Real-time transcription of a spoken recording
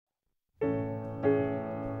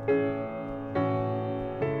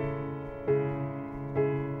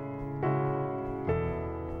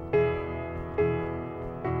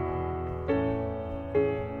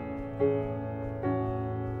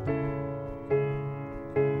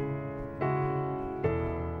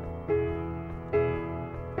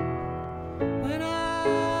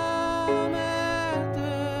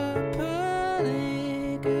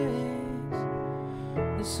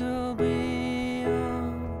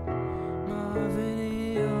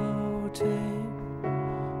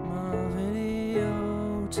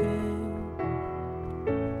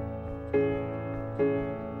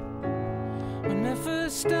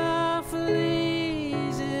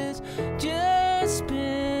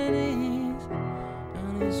grasping ease,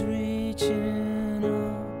 and he's reaching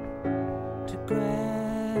up to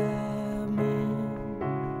grab me.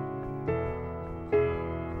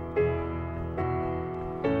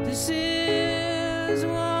 This is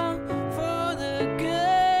one for the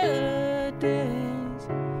good days,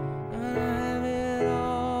 and I have it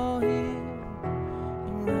all here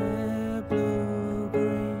in red, blue,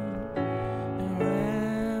 green, in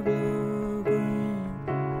red, blue, green.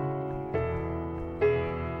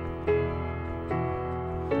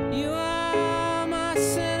 You are my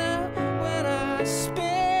center when I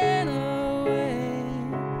spin away,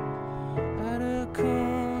 out of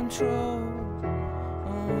control.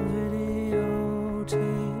 On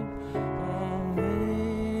videotape, on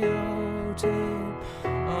videotape,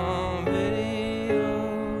 on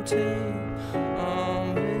videotape,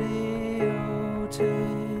 on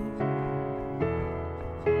videotape.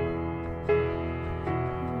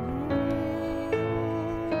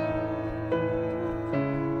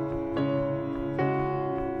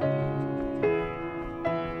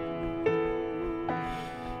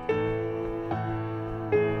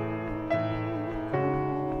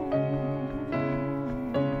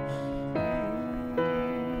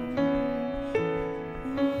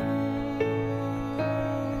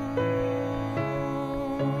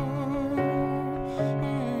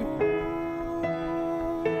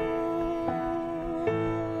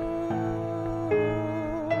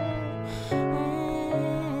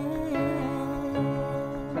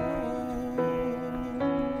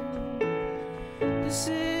 This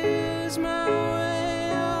is my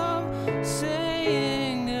way of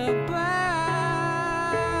saying goodbye,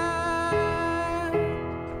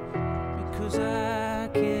 because I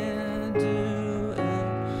can't do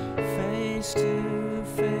it face to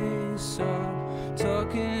face. So I'm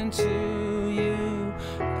talking to you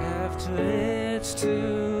after it's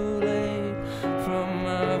too late from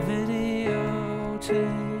my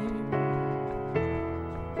videotape.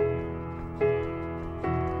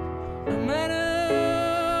 No matter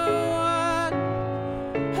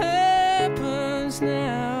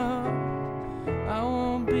now, I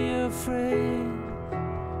won't be afraid,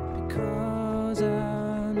 because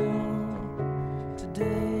I know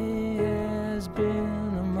today has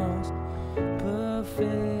been the most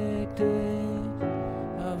perfect day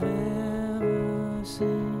I've ever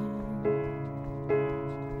seen.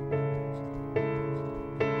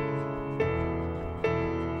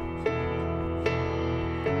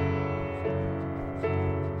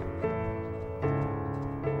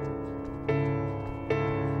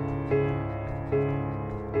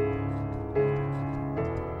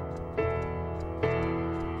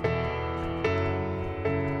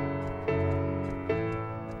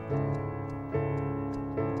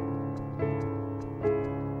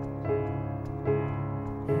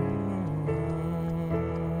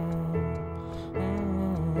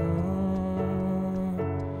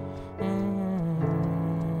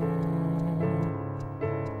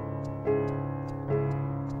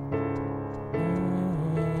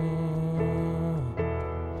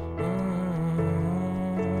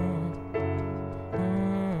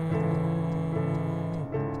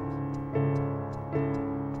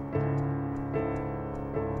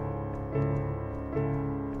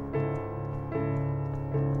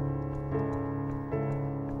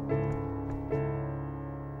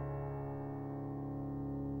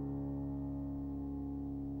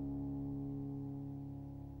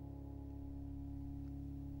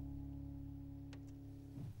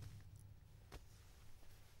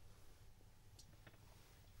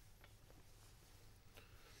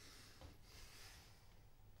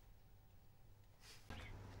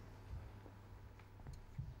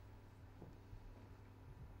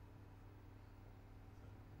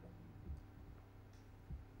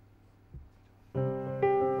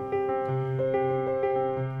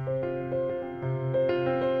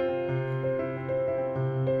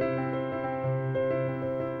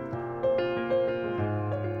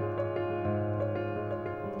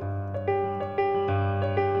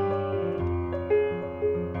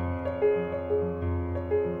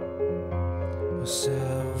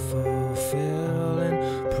 Self-fulfilling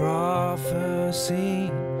prophecy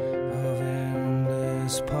of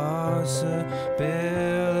endless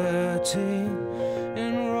possibility,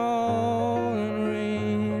 enrolling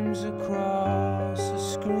reams across the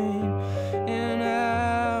screen, in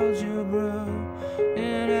algebra,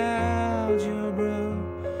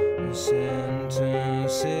 the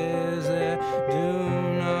sentences that do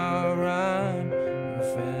not rhyme,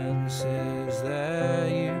 fences that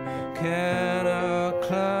you cannot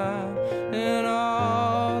climb, and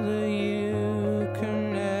all that you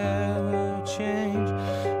can never change.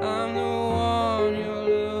 I'm the one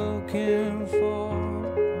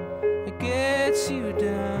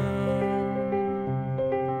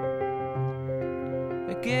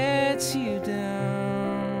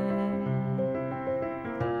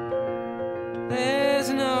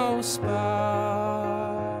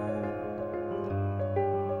spark,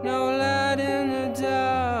 no light in the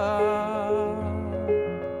dark.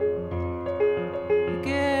 It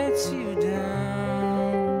gets you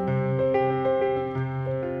down,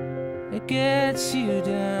 it gets you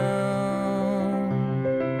down.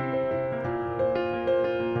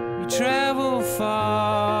 You travel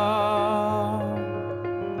far,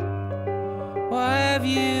 what have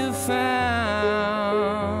you found?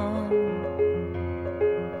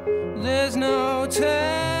 There's no time,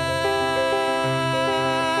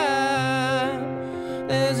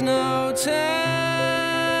 there's no time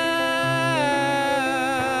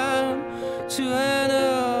to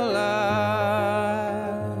analyze,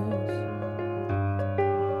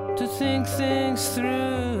 to think things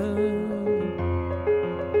through,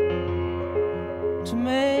 to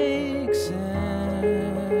make sense.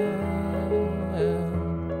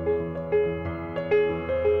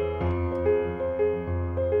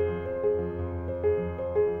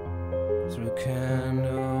 Through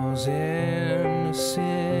candles in the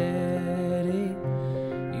city,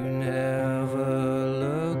 you never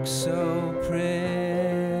looked so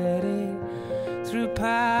pretty. Through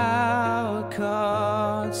power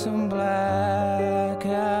cuts and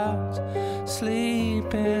blackouts,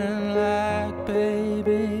 sleeping like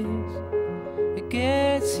babies, it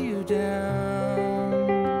gets you down,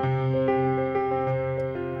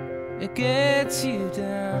 it gets you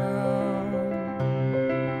down.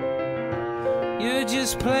 You're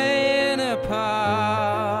just playing a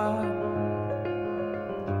part,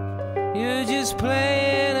 you're just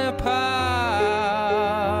playing a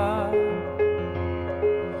part,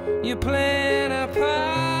 you're playing a part,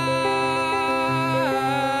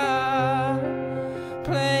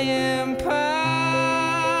 playing part,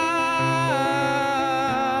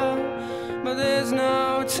 but there's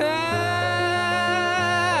no time,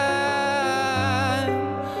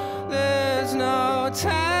 there's no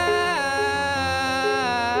time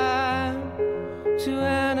to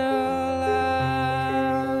analyze,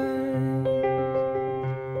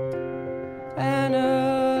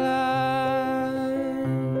 analyze,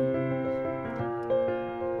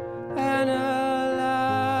 analyze,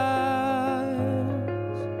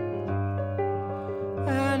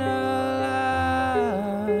 analyze.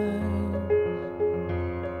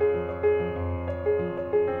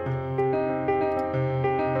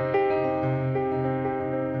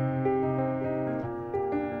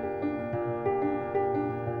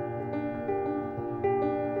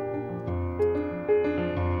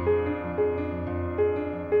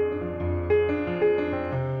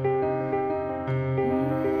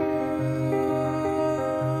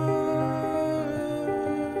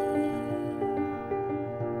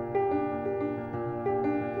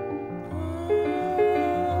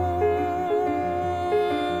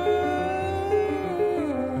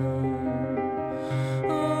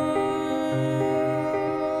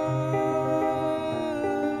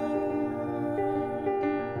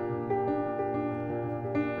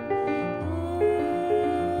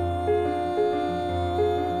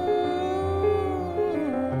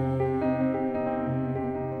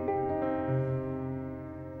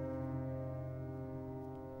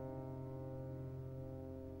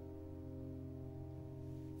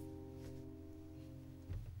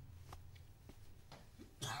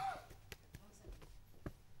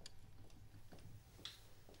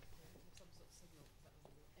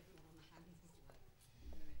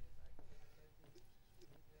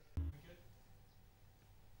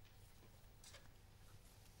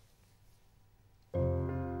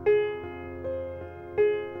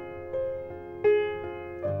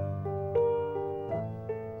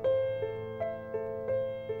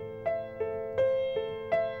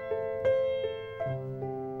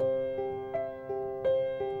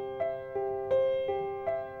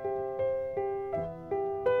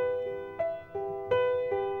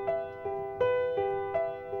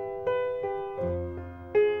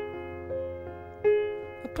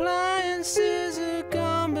 Appliances are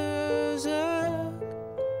gone berserk,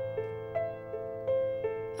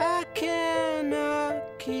 I cannot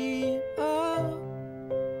keep up,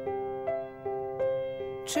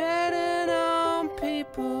 treading on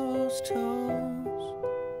people's toes,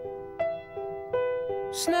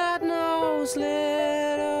 snot-nosed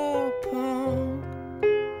little punk.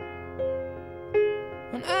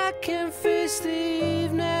 When I can face the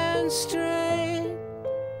evening straight,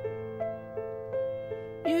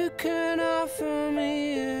 you can offer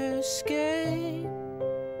me escape.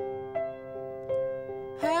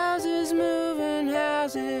 Houses move and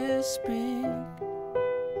houses speak.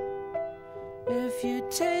 If you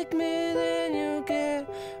take me, then you'll get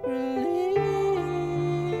relief.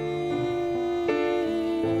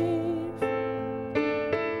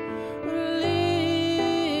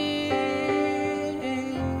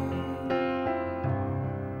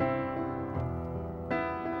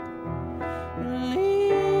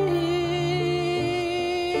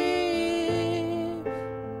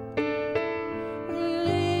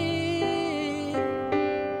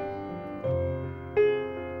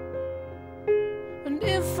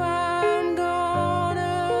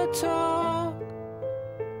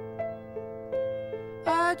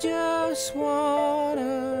 I just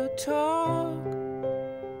wanna talk.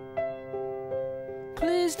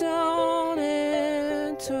 Please don't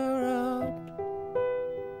interrupt.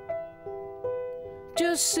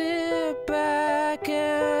 Just sit back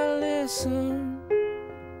and listen,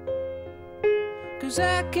 'cause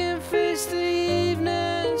I can face the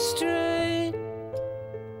evening straight,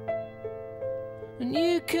 and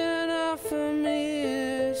you can offer me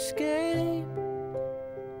escape.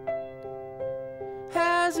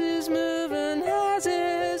 Houses move and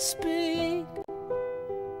houses speak.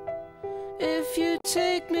 If you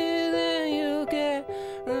take me, then you'll get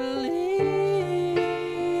relief.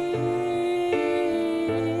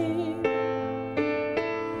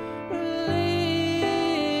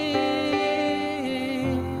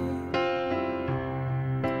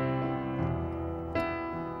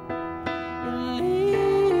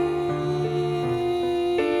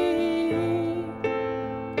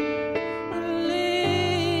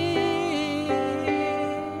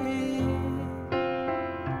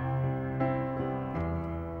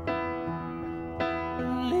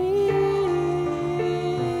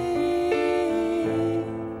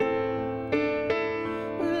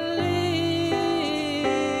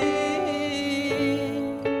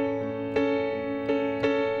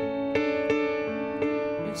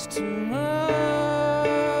 It's too much,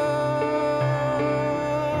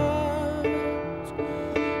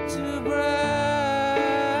 too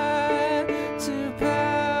bright, too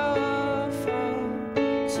powerful,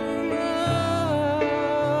 too much,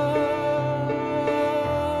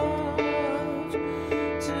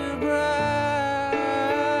 too bright,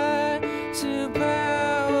 too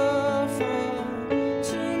powerful,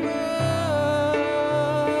 too much,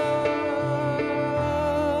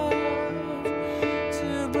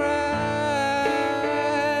 too bright,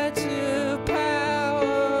 too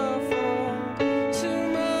powerful,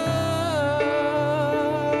 too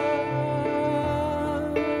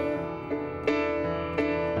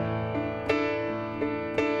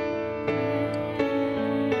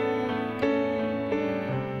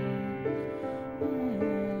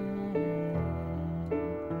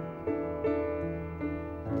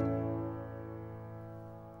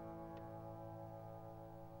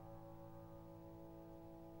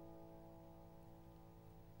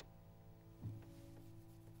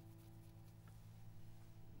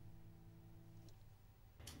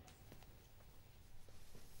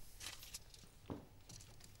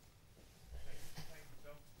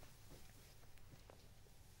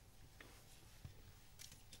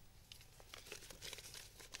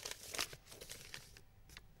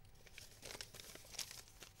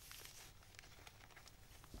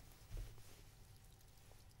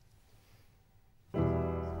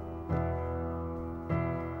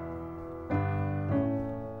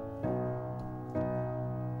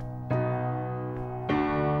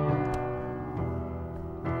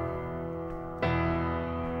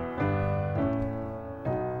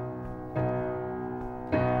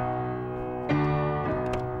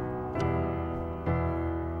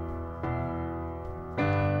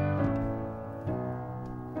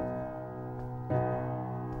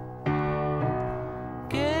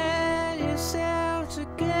get yourself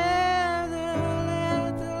together,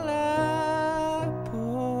 let the light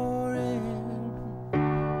pour in.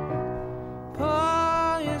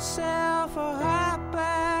 Pour yourself a hot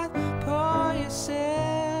bath, pour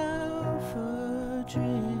yourself a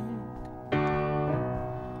drink.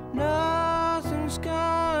 Nothing's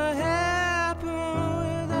gonna happen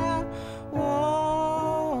without warning.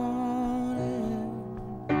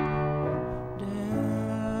 Down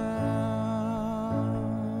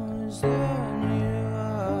is the new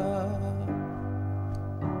up.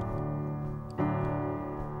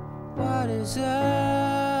 What is up,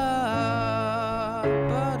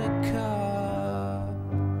 buttercup?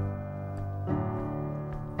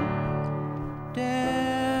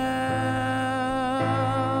 Down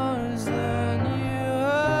is the new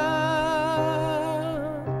up.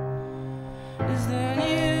 Is the new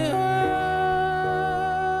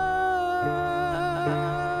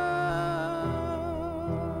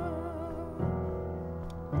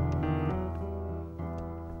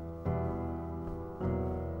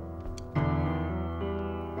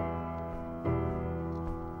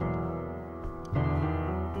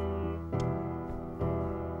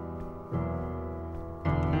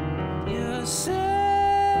your services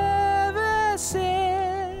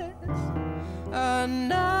are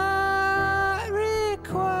not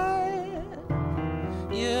required.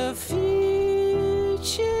 Your future's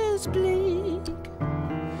bleak.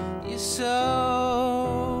 You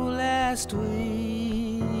sow last week.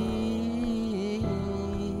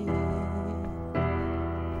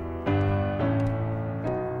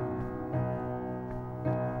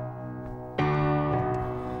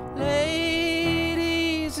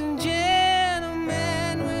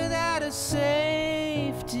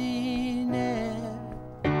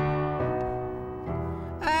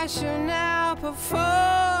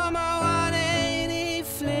 perform a 180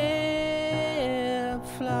 flip-flop.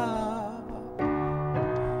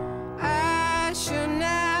 I shall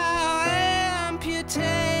now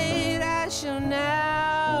amputate, I shall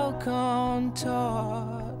now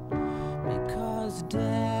contort, because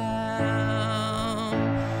down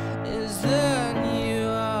is the New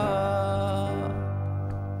York.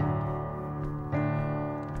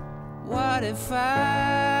 What if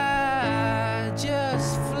I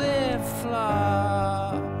just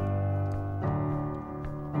flip-flop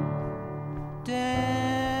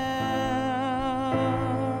down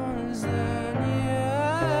is the New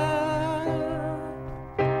York.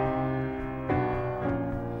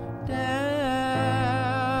 Down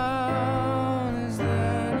is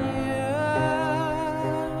the New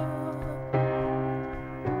York.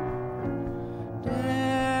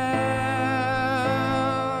 Down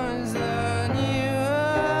is the New York.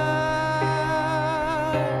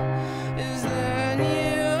 Is the New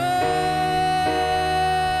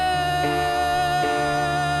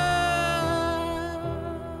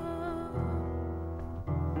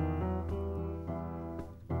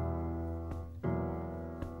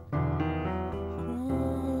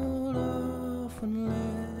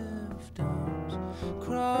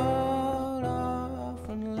Crawled off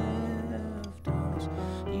and left us,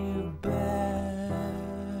 you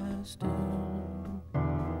bastard,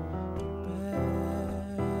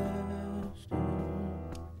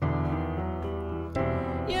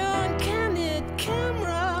 Your uncandid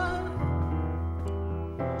camera,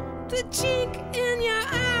 the chink in your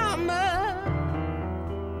armor,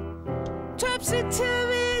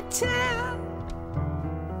 topsy-turvy-turvy,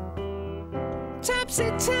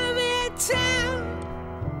 topsy-turvy-turvy.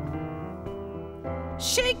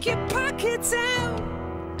 Shake your pockets out,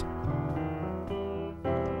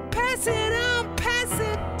 pass it on, pass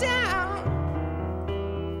it down,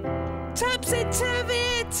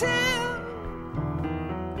 topsy-turvy-turvy,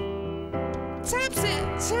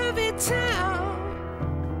 topsy-turvy-turvy.